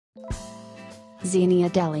Xenia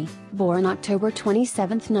Deli, born October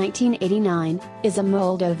 27, 1989, is a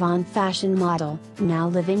Moldovan fashion model, now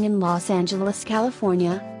living in Los Angeles,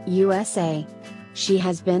 California, USA. She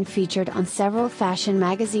has been featured on several fashion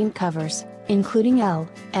magazine covers, including Elle,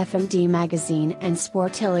 FMD magazine and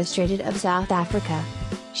Sport Illustrated of South Africa.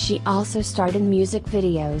 She also starred in music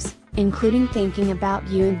videos, including Thinking About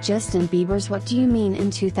You and Justin Bieber's What Do You Mean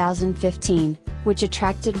in 2015, which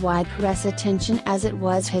attracted wide press attention as it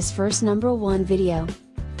was his first #1 video.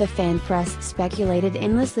 The fan press speculated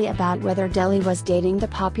endlessly about whether Deli was dating the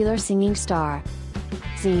popular singing star.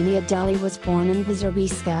 Xenia Deli was born in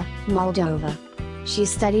Basarabeanca, Moldova. She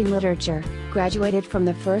studied literature, graduated from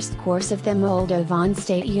the first course of the Moldovan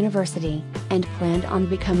State University, and planned on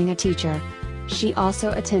becoming a teacher. She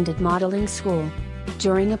also attended modeling school.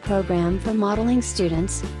 During a program for modeling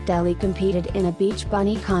students, Deli competed in a beach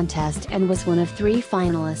bunny contest and was one of 3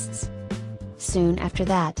 finalists. Soon after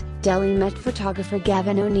that, Deli met photographer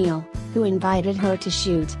Gavin O'Neill, who invited her to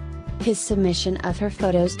shoot. His submission of her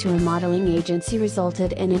photos to a modeling agency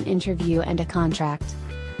resulted in an interview and a contract.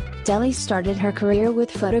 Deli started her career with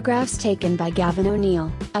photographs taken by Gavin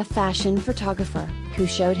O'Neill, a fashion photographer, who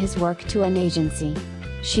showed his work to an agency.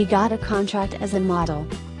 She got a contract as a model.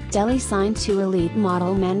 Deli signed to Elite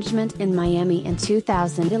Model Management in Miami in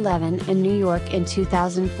 2011 and New York in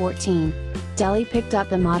 2014. Deli picked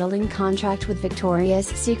up a modeling contract with Victoria's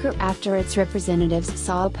Secret after its representatives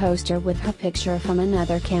saw a poster with her picture from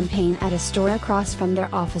another campaign at a store across from their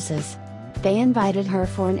offices. They invited her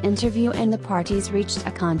for an interview and the parties reached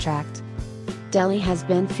a contract. Deli has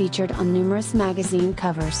been featured on numerous magazine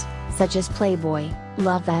covers, such as Playboy,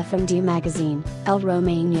 Love FMD magazine, Elle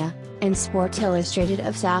Romania, and Sport Illustrated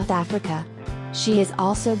of South Africa. She has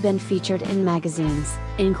also been featured in magazines,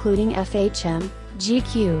 including FHM,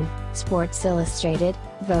 GQ, Sports Illustrated,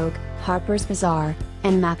 Vogue, Harper's Bazaar,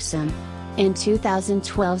 and Maxim. In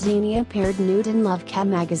 2012 Xenia appeared nude in Love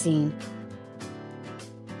magazine.